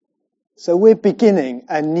So we're beginning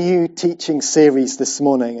a new teaching series this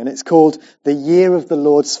morning, and it's called The Year of the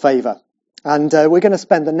Lord's Favour. And we're going to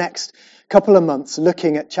spend the next couple of months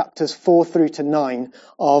looking at chapters 4 through to 9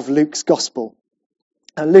 of Luke's Gospel.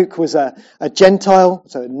 And Luke was a Gentile,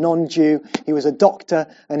 so a non-Jew. He was a doctor,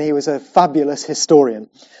 and he was a fabulous historian.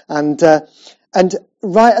 And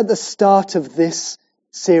right at the start of this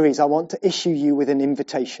series, I want to issue you with an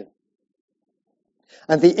invitation.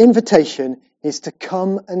 And the invitation is to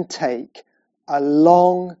come and take a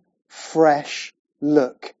long, fresh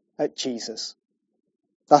look at Jesus.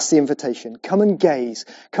 That's the invitation. Come and gaze,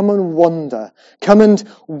 come and wonder, come and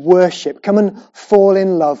worship, come and fall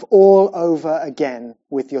in love all over again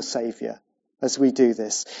with your Saviour as we do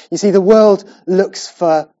this. You see, the world looks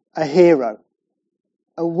for a hero,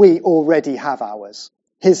 and we already have ours.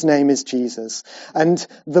 His name is Jesus. And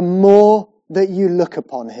the more that you look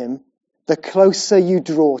upon him, the closer you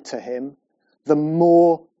draw to him, the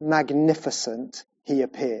more magnificent he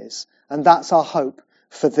appears. And that's our hope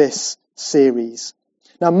for this series.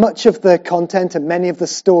 Now, much of the content and many of the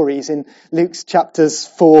stories in Luke's chapters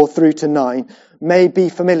 4 through to 9 may be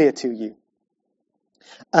familiar to you.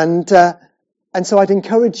 And so I'd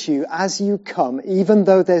encourage you, as you come, even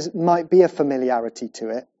though there might be a familiarity to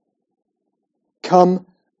it, come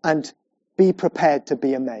and be prepared to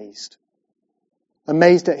be amazed.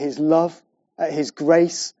 Amazed at his love, at his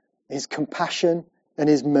grace, his compassion, and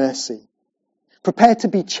his mercy. Prepared to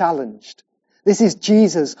be challenged. This is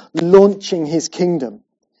Jesus launching his kingdom,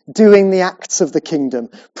 doing the acts of the kingdom,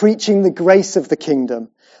 preaching the grace of the kingdom,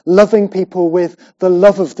 loving people with the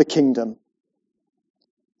love of the kingdom.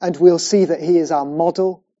 And we'll see that he is our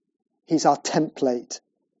model, he's our template,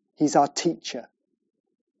 he's our teacher.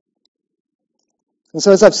 And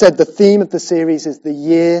so, as I've said, the theme of the series is the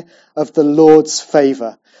year of the Lord's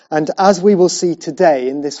favour. And as we will see today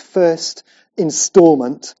in this first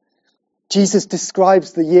instalment, Jesus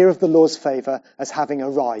describes the year of the Lord's favour as having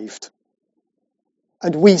arrived.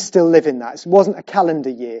 And we still live in that. It wasn't a calendar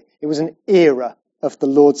year. It was an era of the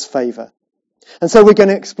Lord's favour. And so we're going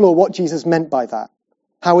to explore what Jesus meant by that,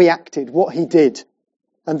 how he acted, what he did,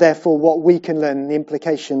 and therefore what we can learn and the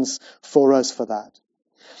implications for us for that.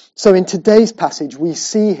 So in today's passage, we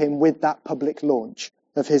see him with that public launch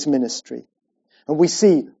of his ministry. And we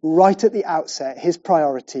see right at the outset his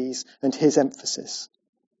priorities and his emphasis.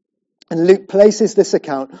 And Luke places this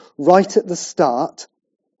account right at the start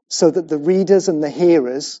so that the readers and the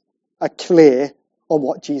hearers are clear on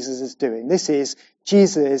what Jesus is doing. This is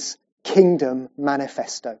Jesus' kingdom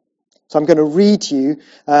manifesto. So I'm going to read you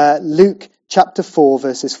Luke chapter 4,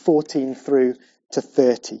 verses 14 through to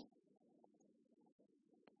 30.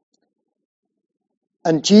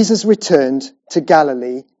 And Jesus returned to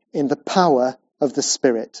Galilee in the power of the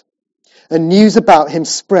Spirit. And news about him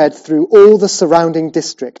spread through all the surrounding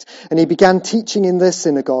district, and he began teaching in their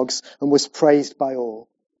synagogues and was praised by all.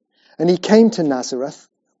 And he came to Nazareth,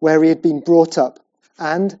 where he had been brought up,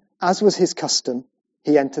 and, as was his custom,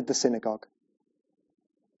 he entered the synagogue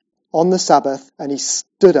on the Sabbath, and he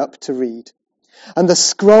stood up to read. And the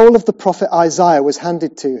scroll of the prophet Isaiah was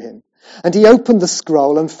handed to him. And he opened the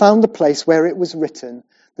scroll and found the place where it was written,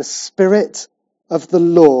 "The Spirit of the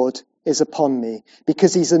Lord is upon me,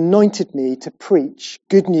 because he's anointed me to preach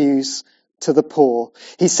good news to the poor.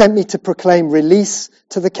 He sent me to proclaim release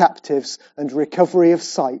to the captives and recovery of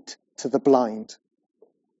sight to the blind,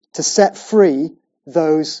 to set free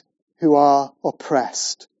those who are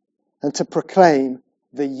oppressed, and to proclaim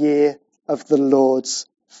the year of the Lord's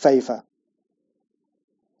favour."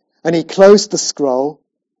 And he closed the scroll,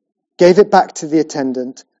 gave it back to the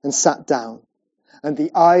attendant, and sat down. And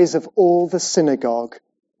the eyes of all the synagogue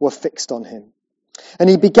were fixed on him. And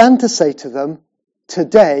he began to say to them,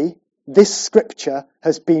 "Today this scripture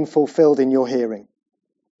has been fulfilled in your hearing."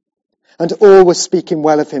 And all were speaking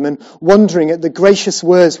well of him and wondering at the gracious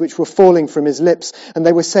words which were falling from his lips. And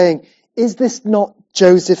they were saying, "Is this not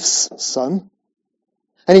Joseph's son?"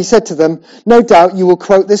 And he said to them, "No doubt you will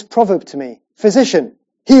quote this proverb to me, 'Physician,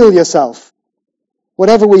 heal yourself.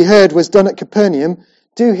 Whatever we heard was done at Capernaum,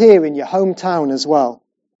 do here in your hometown as well."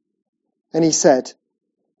 And he said,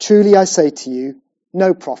 "Truly I say to you,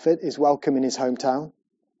 no prophet is welcome in his hometown.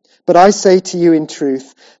 But I say to you in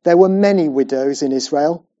truth, there were many widows in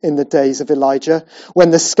Israel in the days of Elijah, when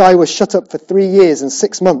the sky was shut up for 3 years and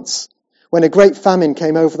 6 months, when a great famine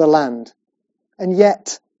came over the land. And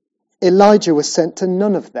yet Elijah was sent to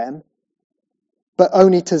none of them, but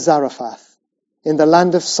only to Zarephath, in the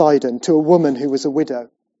land of Sidon, to a woman who was a widow.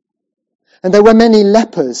 And there were many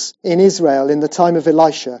lepers in Israel in the time of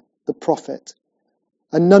Elisha, the prophet,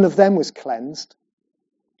 and none of them was cleansed,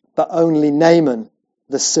 but only Naaman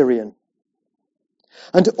the Syrian.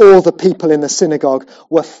 And all the people in the synagogue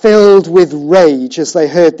were filled with rage as they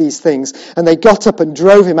heard these things. And they got up and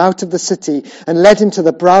drove him out of the city and led him to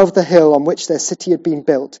the brow of the hill on which their city had been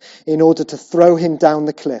built, in order to throw him down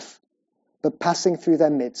the cliff. But passing through their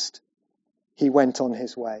midst, he went on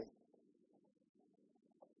his way.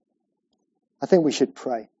 I think we should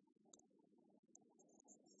pray.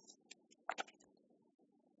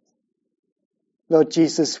 Lord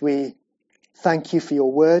Jesus, we thank you for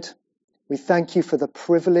your word. We thank you for the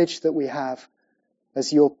privilege that we have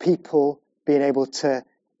as your people, being able to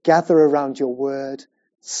gather around your word,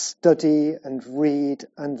 study and read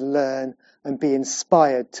and learn and be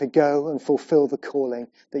inspired to go and fulfill the calling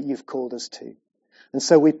that you've called us to. And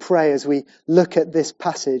so we pray as we look at this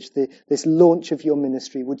passage, this launch of your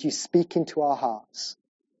ministry, would you speak into our hearts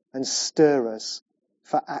and stir us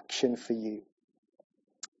for action for you.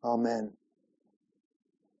 Amen.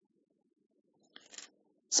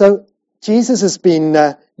 So Jesus has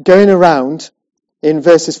been going around in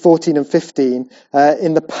verses 14 and 15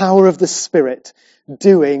 in the power of the Spirit,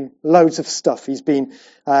 doing loads of stuff. He's been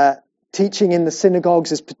teaching in the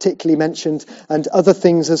synagogues, as particularly mentioned, and other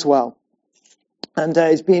things as well. And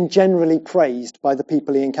is being generally praised by the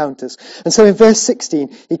people he encounters. And so in verse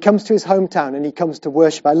 16, he comes to his hometown and he comes to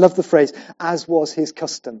worship. I love the phrase, as was his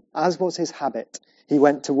custom, as was his habit, he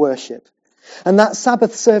went to worship. And that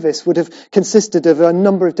Sabbath service would have consisted of a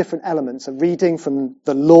number of different elements, a reading from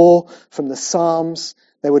the law, from the Psalms.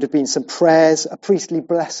 There would have been some prayers, a priestly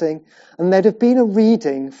blessing, and there'd have been a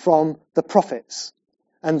reading from the prophets.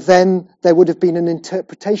 And then there would have been an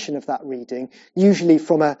interpretation of that reading, usually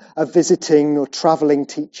from a visiting or travelling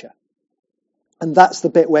teacher. And that's the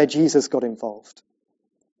bit where Jesus got involved.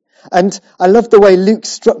 And I love the way Luke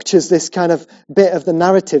structures this kind of bit of the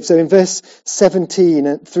narrative. So in verse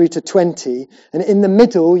 17 through to 20, and in the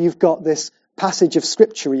middle you've got this passage of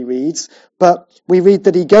scripture he reads, but we read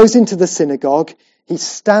that he goes into the synagogue, he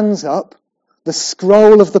stands up, the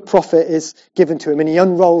scroll of the prophet is given to him, and he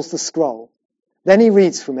unrolls the scroll. Then he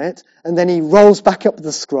reads from it, and then he rolls back up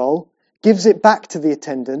the scroll, gives it back to the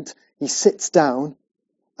attendant, he sits down,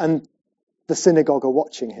 and the synagogue are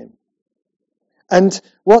watching him. And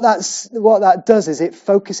what that does is it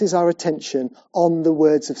focuses our attention on the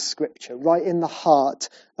words of Scripture, right in the heart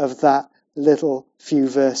of that little few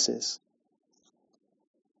verses.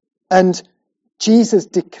 And Jesus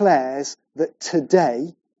declares that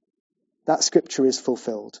today that Scripture is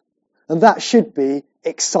fulfilled. And that should be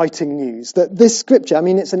exciting news, that this Scripture, I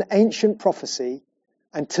mean, it's an ancient prophecy,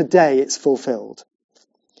 and today it's fulfilled.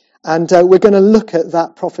 And we're going to look at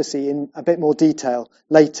that prophecy in a bit more detail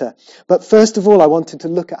later. But first of all, I wanted to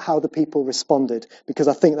look at how the people responded, because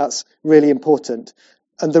I think that's really important.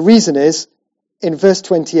 And the reason is, in verse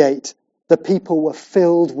 28, the people were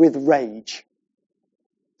filled with rage.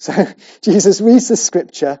 So Jesus reads the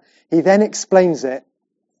Scripture, he then explains it,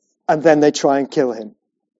 and then they try and kill him.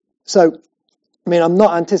 So, I mean, I'm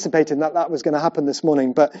not anticipating that was going to happen this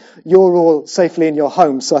morning, but you're all safely in your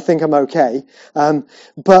homes, so I think I'm okay.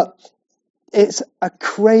 But it's a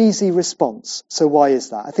crazy response. So why is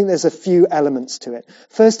that? I think there's a few elements to it.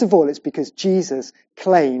 First of all, it's because Jesus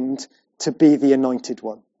claimed to be the anointed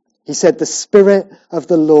one. He said, the Spirit of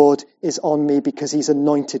the Lord is on me because he's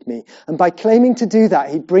anointed me. And by claiming to do that,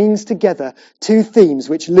 he brings together two themes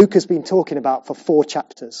which Luke has been talking about for 4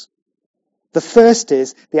 chapters. The first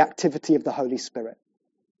is the activity of the Holy Spirit.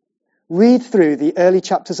 Read through the early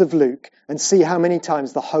chapters of Luke and see how many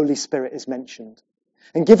times the Holy Spirit is mentioned.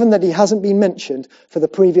 And given that he hasn't been mentioned for the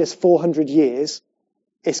previous 400 years,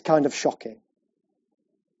 it's kind of shocking.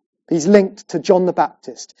 He's linked to John the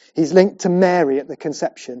Baptist. He's linked to Mary at the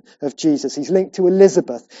conception of Jesus. He's linked to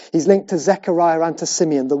Elizabeth. He's linked to Zechariah and to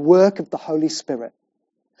Simeon, the work of the Holy Spirit.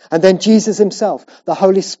 And then Jesus himself, the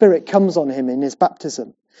Holy Spirit comes on him in his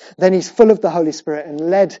baptism. Then he's full of the Holy Spirit and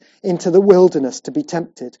led into the wilderness to be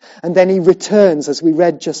tempted. And then he returns, as we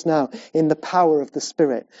read just now, in the power of the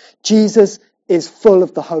Spirit. Jesus is full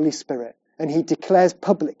of the Holy Spirit, and he declares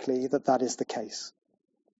publicly that that is the case.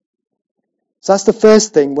 So that's the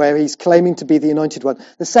first thing where he's claiming to be the anointed one.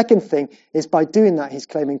 The second thing is by doing that, he's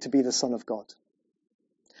claiming to be the Son of God.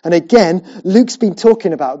 And again, Luke's been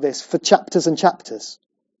talking about this for chapters and chapters.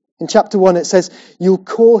 In chapter 1 it says, you'll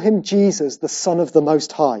call him Jesus, the Son of the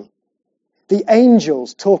Most High. The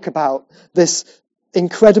angels talk about this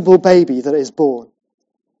incredible baby that is born.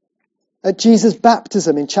 At Jesus'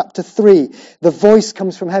 baptism in chapter 3, the voice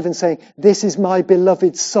comes from heaven saying, this is my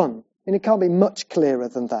beloved Son. And it can't be much clearer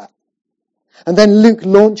than that. And then Luke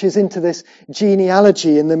launches into this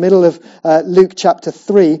genealogy in the middle of Luke chapter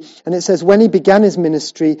 3. And it says, when he began his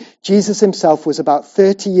ministry, Jesus himself was about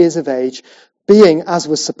 30 years of age, being, as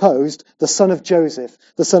was supposed, the son of Joseph,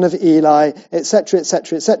 the son of Eli, etc.,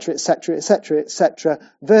 etc., etc., etc., etc., etc.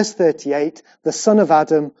 Verse 38, the son of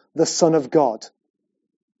Adam, the son of God.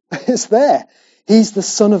 It's there. He's the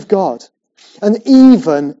son of God. And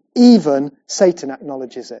even Satan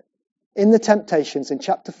acknowledges it. In the temptations in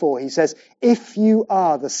chapter 4, he says, if you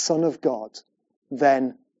are the son of God,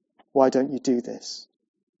 then why don't you do this?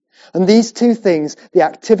 And these two things, the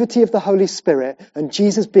activity of the Holy Spirit and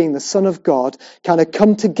Jesus being the Son of God, kind of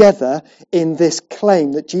come together in this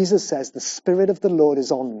claim that Jesus says, the Spirit of the Lord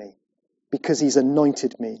is on me because he's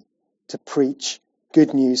anointed me to preach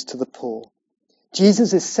good news to the poor.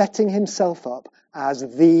 Jesus is setting himself up as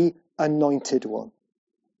the anointed one.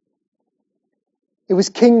 It was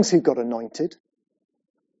kings who got anointed.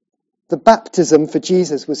 The baptism for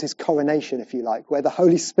Jesus was his coronation, if you like, where the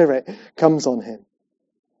Holy Spirit comes on him.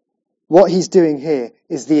 What he's doing here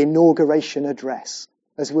is the inauguration address,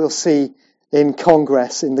 as we'll see in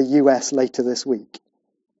Congress in the US later this week.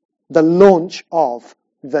 The launch of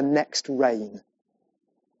the next reign.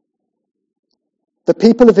 The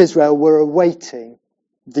people of Israel were awaiting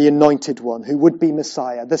the anointed one who would be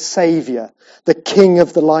Messiah, the Saviour, the King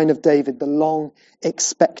of the line of David, the long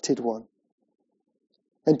expected one.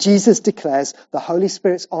 And Jesus declares, the Holy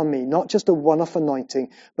Spirit's on me, not just a one-off anointing,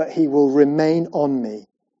 but he will remain on me.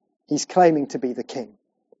 He's claiming to be the king.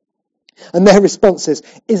 And their response is,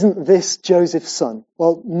 isn't this Joseph's son?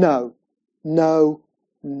 Well, no.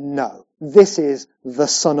 This is the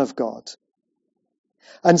Son of God.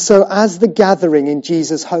 And so as the gathering in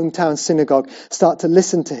Jesus' hometown synagogue start to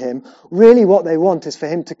listen to him, really what they want is for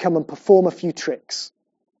him to come and perform a few tricks,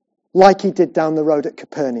 like he did down the road at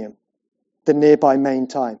Capernaum, the nearby main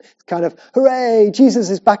town. It's kind of, hooray, Jesus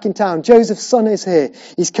is back in town. Joseph's son is here.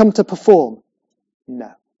 He's come to perform.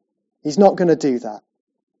 No. He's not going to do that.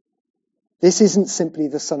 This isn't simply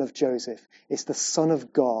the son of Joseph. It's the Son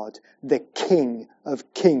of God. The King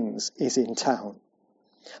of Kings is in town.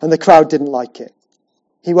 And the crowd didn't like it.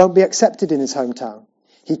 He won't be accepted in his hometown.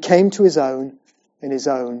 He came to his own, and his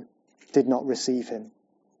own did not receive him.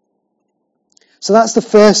 So that's the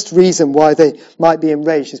first reason why they might be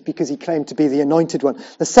enraged, is because he claimed to be the anointed one.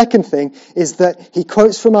 The second thing is that he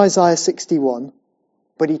quotes from Isaiah 61,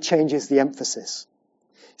 but he changes the emphasis.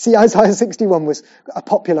 See, Isaiah 61 was a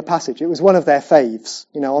popular passage. It was one of their faves,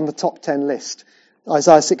 on the top 10 list.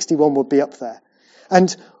 Isaiah 61 would be up there.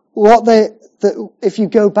 And if you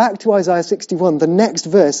go back to Isaiah 61, the next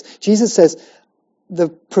verse, Jesus says,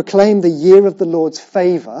 proclaim the year of the Lord's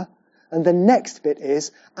favour, and the next bit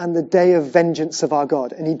is, and the day of vengeance of our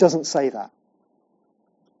God. And he doesn't say that.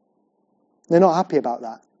 They're not happy about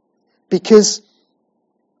that. Because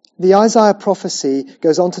the Isaiah prophecy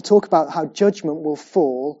goes on to talk about how judgment will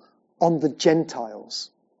fall on the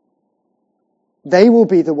Gentiles. They will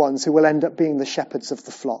be the ones who will end up being the shepherds of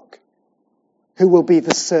the flock, who will be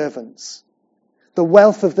the servants. The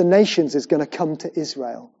wealth of the nations is going to come to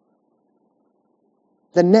Israel.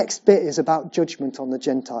 The next bit is about judgment on the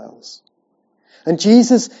Gentiles. And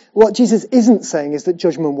what Jesus isn't saying is that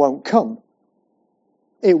judgment won't come.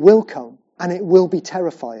 It will come, and it will be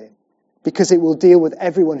terrifying, because it will deal with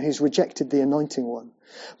everyone who's rejected the anointing one.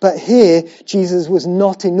 But here, Jesus was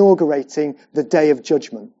not inaugurating the day of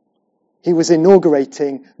judgment. He was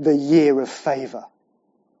inaugurating the year of favour.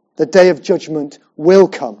 The day of judgment will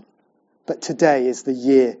come, but today is the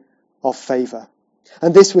year of favour.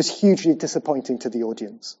 And this was hugely disappointing to the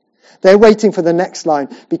audience. They're waiting for the next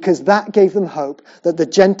line because that gave them hope that the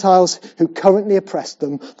Gentiles who currently oppressed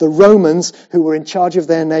them, the Romans who were in charge of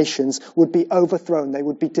their nations, would be overthrown, they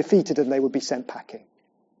would be defeated, and they would be sent packing.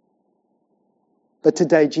 But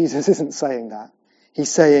today Jesus isn't saying that. He's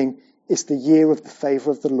saying it's the year of the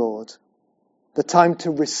favour of the Lord. The time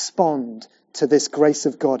to respond to this grace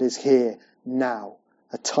of God is here now,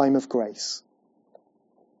 a time of grace.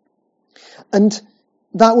 And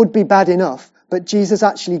that would be bad enough, but Jesus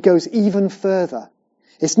actually goes even further.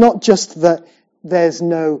 It's not just that there's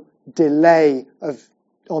no delay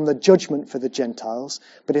on the judgment for the Gentiles,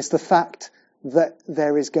 but it's the fact that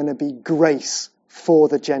there is going to be grace for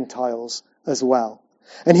the Gentiles as well.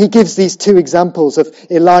 And he gives these two examples of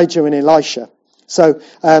Elijah and Elisha. So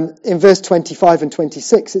in verse 25 and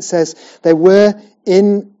 26 it says, there were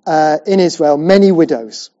in Israel many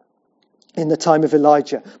widows in the time of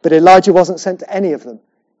Elijah, but Elijah wasn't sent to any of them.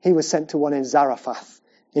 He was sent to one in Zarephath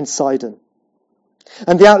in Sidon.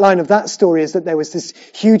 And the outline of that story is that there was this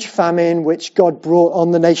huge famine which God brought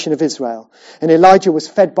on the nation of Israel. And Elijah was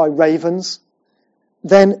fed by ravens.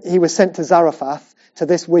 Then he was sent to Zarephath, to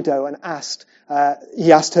this widow, and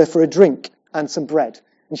he asked her for a drink and some bread.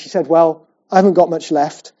 And she said, well, I haven't got much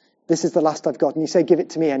left. This is the last I've got. And you say, give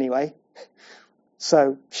it to me anyway.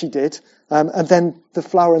 So she did. And then the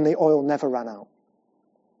flour and the oil never ran out.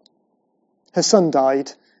 Her son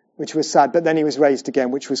died, which was sad, but then he was raised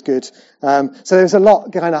again, which was good. So there was a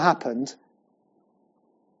lot kind of happened.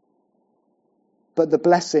 But the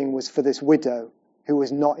blessing was for this widow who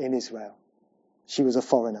was not in Israel. She was a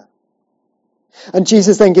foreigner. And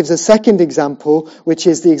Jesus then gives a second example, which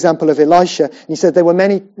is the example of Elisha. And he said there were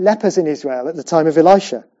many lepers in Israel at the time of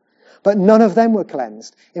Elisha, but none of them were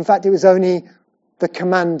cleansed. In fact, it was only the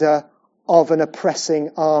commander of an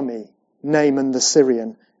oppressing army, Naaman the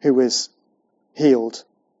Syrian, who was healed.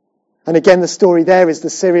 And again, the story there is the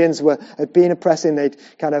Syrians had been oppressing. They'd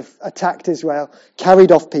kind of attacked Israel,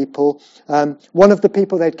 carried off people. One of the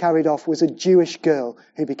people they'd carried off was a Jewish girl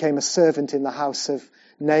who became a servant in the house of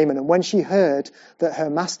Naaman. And when she heard that her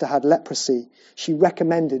master had leprosy, she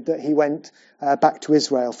recommended that he went back to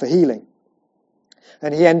Israel for healing.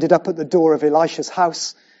 And he ended up at the door of Elisha's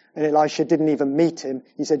house, and Elisha didn't even meet him.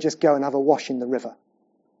 He said, just go and have a wash in the river.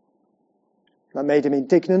 That made him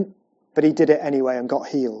indignant, but he did it anyway and got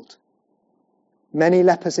healed. Many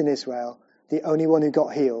lepers in Israel, the only one who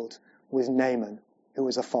got healed was Naaman, who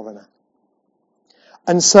was a foreigner.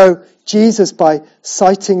 And so Jesus, by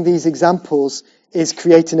citing these examples, is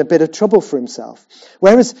creating a bit of trouble for himself.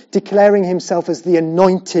 Whereas declaring himself as the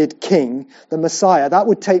anointed king, the Messiah, that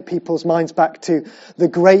would take people's minds back to the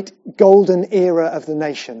great golden era of the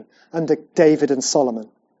nation under David and Solomon.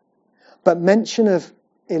 But mention of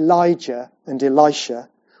Elijah and Elisha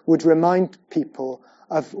would remind people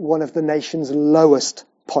of one of the nation's lowest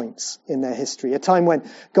points in their history, a time when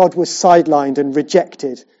God was sidelined and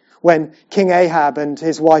rejected, when King Ahab and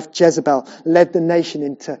his wife Jezebel led the nation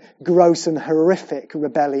into gross and horrific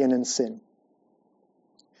rebellion and sin.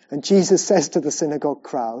 And Jesus says to the synagogue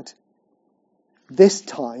crowd, this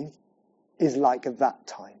time is like that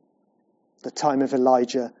time, the time of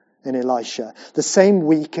Elijah and Elisha, the same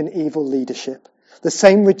weak and evil leadership, the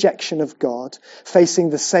same rejection of God, facing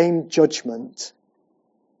the same judgment.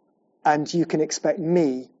 And you can expect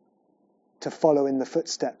me to follow in the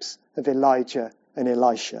footsteps of Elijah and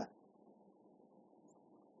Elisha,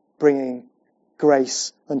 bringing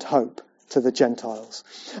grace and hope to the Gentiles.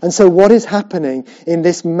 And so what is happening in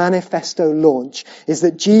this manifesto launch is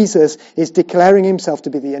that Jesus is declaring himself to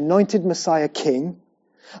be the anointed Messiah King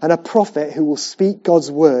and a prophet who will speak God's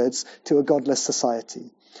words to a godless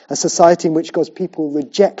society, a society in which God's people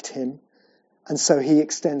reject him, and so he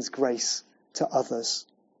extends grace to others.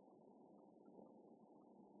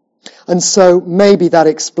 And so maybe that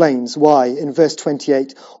explains why, in verse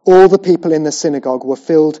 28, all the people in the synagogue were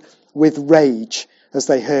filled with rage as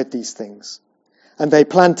they heard these things. And they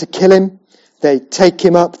planned to kill him. They take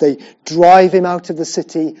him up. They drive him out of the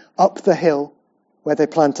city, up the hill, where they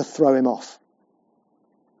plan to throw him off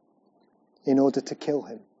in order to kill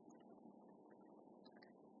him.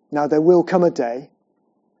 Now, there will come a day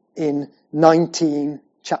in 19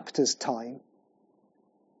 chapters' time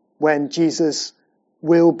when Jesus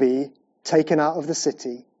will be taken out of the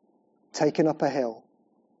city, taken up a hill,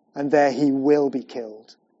 and there he will be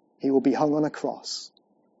killed. He will be hung on a cross.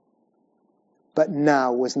 But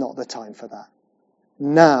now was not the time for that.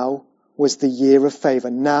 Now was the year of favor.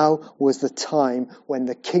 Now was the time when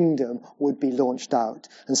the kingdom would be launched out.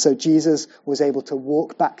 And so Jesus was able to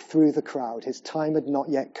walk back through the crowd. His time had not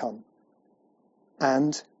yet come.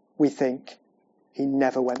 And we think he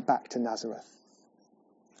never went back to Nazareth.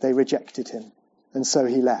 They rejected him. And so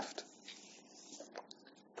he left.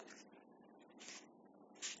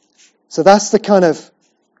 So that's the kind of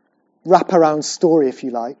wraparound story, if you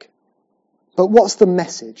like. But what's the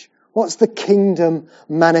message? What's the kingdom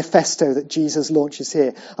manifesto that Jesus launches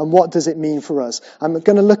here? And what does it mean for us? I'm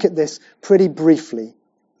going to look at this pretty briefly,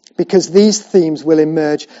 because these themes will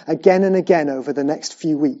emerge again and again over the next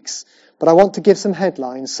few weeks. But I want to give some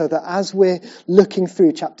headlines so that as we're looking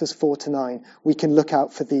through chapters 4 to 9, we can look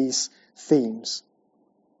out for these themes.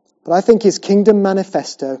 But I think his kingdom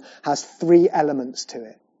manifesto has 3 elements to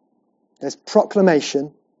it. There's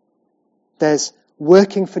proclamation, there's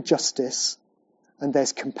working for justice, and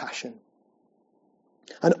there's compassion.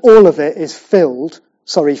 And all of it is fueled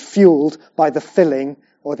by the filling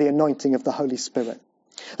or the anointing of the Holy Spirit.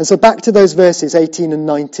 And so back to those verses 18 and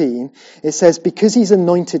 19, it says, because he's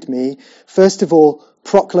anointed me, first of all,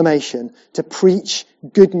 proclamation, to preach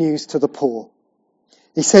good news to the poor.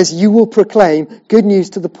 He says, you will proclaim good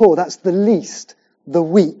news to the poor. That's the least, the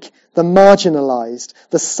weak, the marginalized,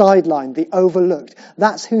 the sidelined, the overlooked.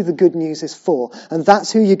 That's who the good news is for. And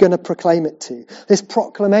that's who you're going to proclaim it to. This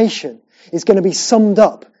proclamation is going to be summed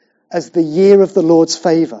up as the year of the Lord's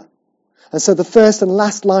favor. And so the first and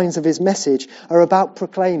last lines of his message are about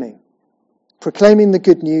proclaiming. Proclaiming the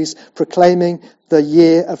good news, proclaiming the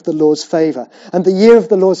year of the Lord's favour. And the year of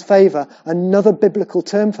the Lord's favour, another biblical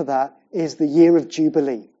term for that, is the year of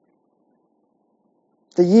Jubilee.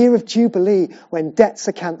 The year of Jubilee, when debts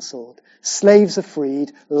are cancelled, slaves are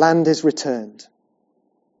freed, land is returned.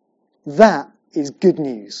 That is good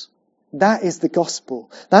news. That is the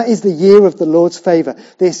gospel. That is the year of the Lord's favour.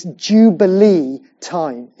 This Jubilee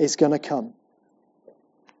time is going to come.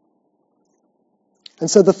 And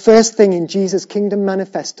so the first thing in Jesus' Kingdom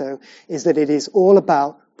Manifesto is that it is all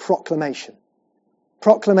about proclamation.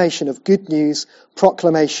 Proclamation of good news,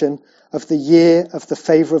 proclamation of the year of the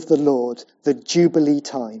favour of the Lord, the Jubilee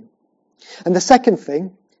time. And the second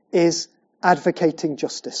thing is advocating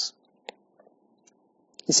justice.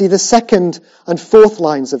 You see, the second and fourth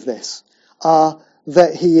lines of this are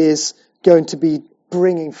that he is going to be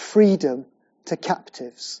bringing freedom to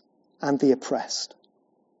captives and the oppressed.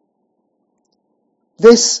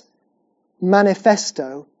 This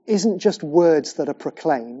manifesto isn't just words that are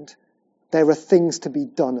proclaimed. There are things to be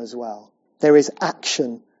done as well. There is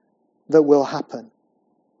action that will happen.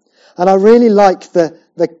 And I really like the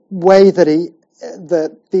way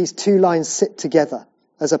that these two lines sit together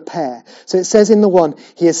as a pair. So it says in the one,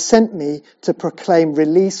 he has sent me to proclaim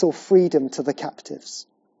release or freedom to the captives.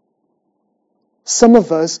 Some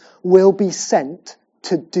of us will be sent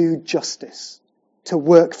to do justice, to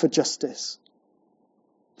work for justice.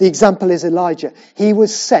 The example is Elijah. He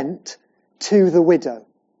was sent to the widow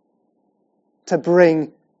to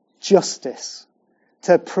bring justice,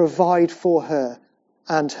 to provide for her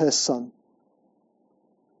and her son.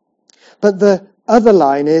 But the other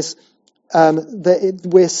line is that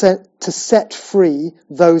we're sent to set free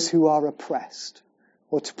those who are oppressed,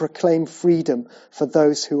 or to proclaim freedom for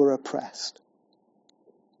those who are oppressed.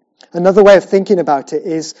 Another way of thinking about it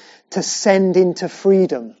is to send into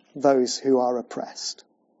freedom those who are oppressed.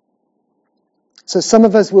 So some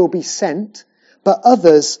of us will be sent, but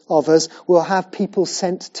others of us will have people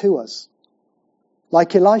sent to us.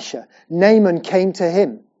 Like Elisha, Naaman came to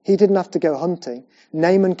him. He didn't have to go hunting.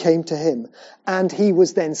 Naaman came to him, and he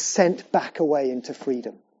was then sent back away into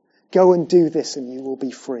freedom. Go and do this and you will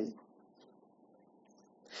be free.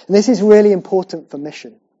 And this is really important for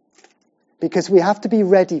mission, because we have to be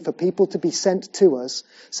ready for people to be sent to us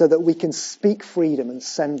so that we can speak freedom and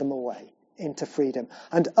send them away into freedom.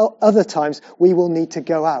 And other times we will need to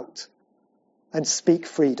go out and speak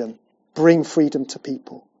freedom, bring freedom to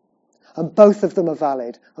people. And both of them are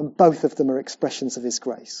valid, and both of them are expressions of his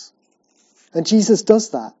grace. And Jesus does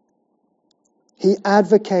that. He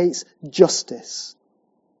advocates justice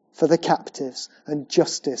for the captives and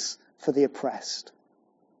justice for the oppressed.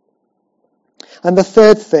 And the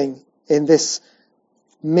third thing in this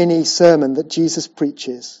mini sermon that Jesus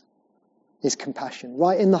preaches is compassion.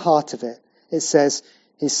 Right in the heart of it, it says,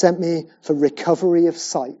 he sent me for recovery of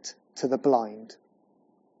sight to the blind.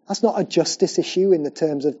 That's not a justice issue in the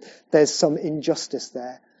terms of there's some injustice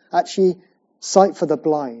there. Actually, sight for the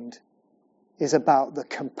blind is about the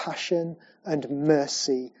compassion and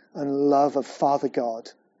mercy and love of Father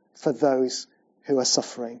God for those who are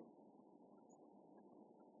suffering.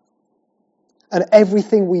 And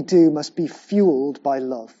everything we do must be fueled by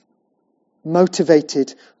love,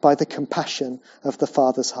 motivated by the compassion of the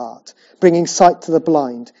Father's heart, bringing sight to the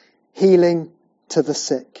blind, healing to the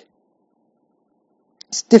sick.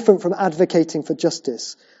 It's different from advocating for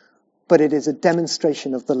justice, but it is a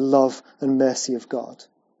demonstration of the love and mercy of God.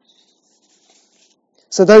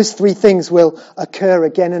 So those three things will occur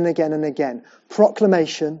again and again and again.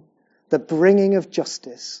 Proclamation, the bringing of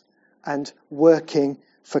justice, and working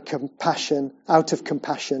for compassion, out of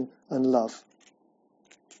compassion and love.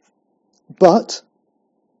 But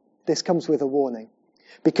this comes with a warning.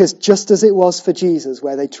 Because just as it was for Jesus,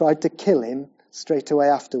 where they tried to kill him straight away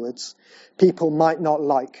afterwards, people might not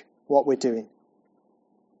like what we're doing.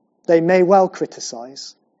 They may well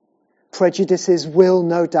criticize. Prejudices will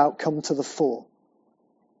no doubt come to the fore.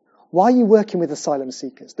 Why are you working with asylum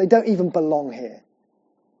seekers? They don't even belong here.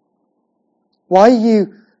 Why are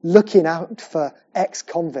you looking out for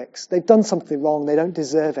ex-convicts? They've done something wrong. They don't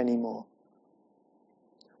deserve any more.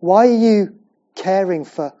 Why are you caring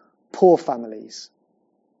for poor families?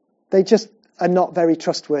 They just are not very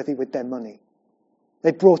trustworthy with their money.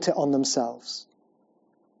 They brought it on themselves.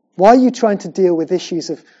 Why are you trying to deal with issues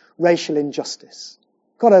of racial injustice?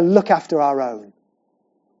 Got to look after our own.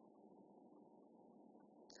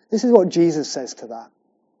 This is what Jesus says to that.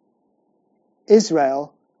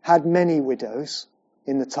 Israel had many widows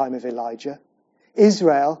in the time of Elijah.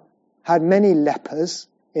 Israel had many lepers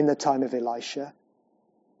in the time of Elisha.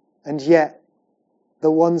 And yet,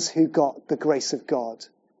 the ones who got the grace of God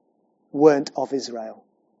weren't of Israel.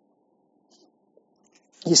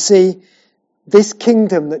 You see, this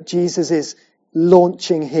kingdom that Jesus is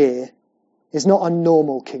launching here is not a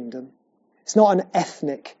normal kingdom. It's not an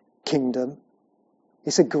ethnic kingdom.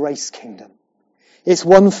 It's a grace kingdom. It's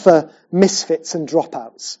one for misfits and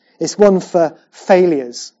dropouts. It's one for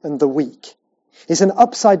failures and the weak. It's an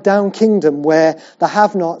upside-down kingdom where the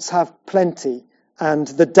have-nots have plenty and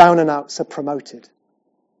the down-and-outs are promoted.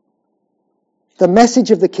 The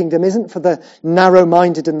message of the kingdom isn't for the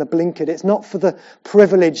narrow-minded and the blinkered. It's not for the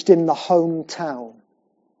privileged in the hometown.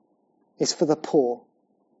 It's for the poor.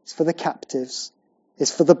 It's for the captives.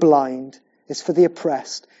 It's for the blind. It's for the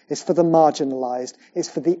oppressed. It's for the marginalized. It's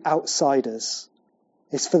for the outsiders.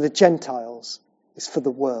 It's for the Gentiles. It's for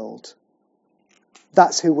the world.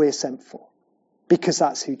 That's who we're sent for, because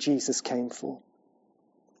that's who Jesus came for.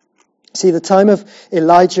 See, the time of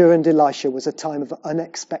Elijah and Elisha was a time of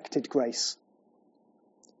unexpected grace.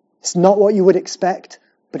 It's not what you would expect,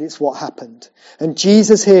 but it's what happened. And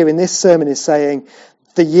Jesus here in this sermon is saying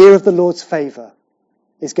the year of the Lord's favour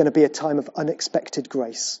is going to be a time of unexpected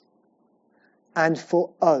grace. And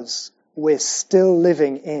for us, we're still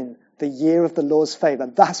living in the year of the Lord's favour.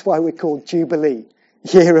 That's why we're called Jubilee,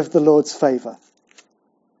 year of the Lord's favour.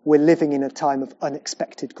 We're living in a time of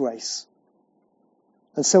unexpected grace.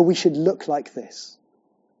 And so we should look like this.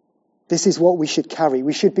 This is what we should carry.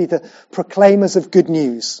 We should be the proclaimers of good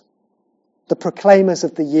news, the proclaimers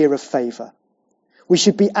of the year of favour. We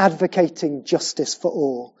should be advocating justice for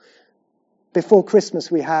all. Before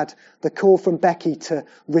Christmas, we had the call from Becky to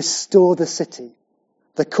restore the city,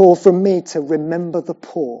 the call from me to remember the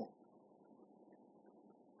poor.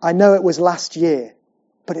 I know it was last year,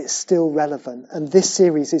 but it's still relevant. And this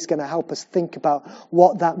series is going to help us think about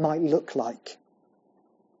what that might look like.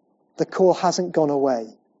 The call hasn't gone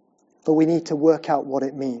away, but we need to work out what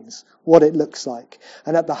it means, what it looks like.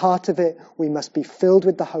 And at the heart of it, we must be filled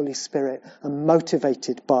with the Holy Spirit and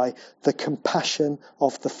motivated by the compassion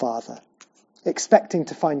of the Father, expecting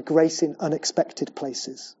to find grace in unexpected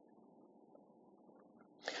places.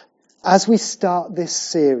 As we start this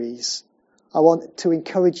series, I want to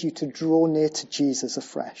encourage you to draw near to Jesus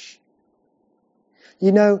afresh.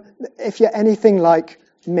 You know, if you're anything like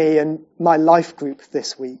me and my life group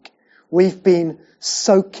this week, we've been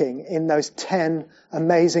soaking in those 10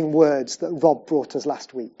 amazing words that Rob brought us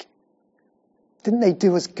last week. Didn't they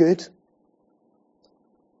do us good?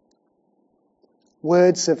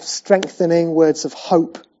 Words of strengthening, words of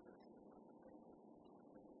hope.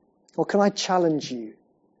 Or can I challenge you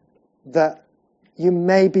that you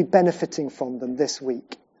may be benefiting from them this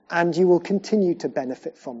week, and you will continue to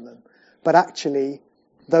benefit from them. But actually,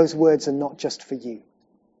 those words are not just for you.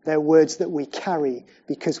 They're words that we carry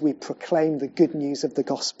because we proclaim the good news of the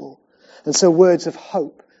gospel. And so words of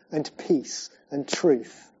hope and peace and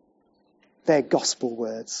truth, they're gospel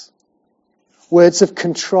words. Words of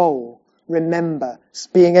control, remember,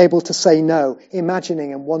 being able to say no,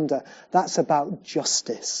 imagining and wonder, that's about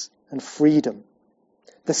justice and freedom.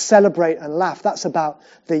 The celebrate and laugh, that's about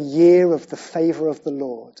the year of the favour of the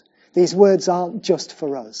Lord. These words aren't just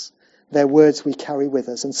for us. They're words we carry with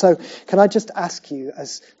us. And so can I just ask you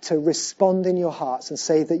as to respond in your hearts and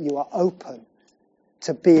say that you are open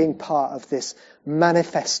to being part of this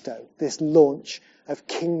manifesto, this launch of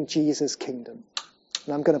King Jesus' kingdom.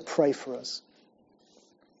 And I'm going to pray for us.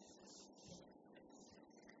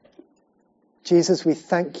 Jesus, we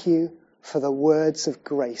thank you for the words of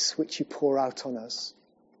grace which you pour out on us.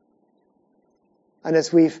 And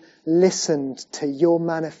as we've listened to your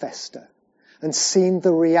manifesto and seen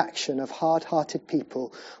the reaction of hard-hearted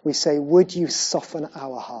people, we say, would you soften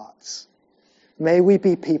our hearts? May we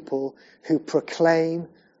be people who proclaim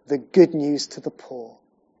the good news to the poor,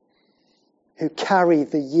 who carry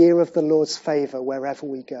the year of the Lord's favour wherever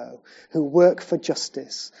we go, who work for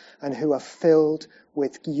justice, and who are filled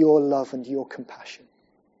with your love and your compassion.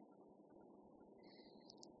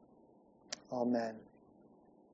 Amen.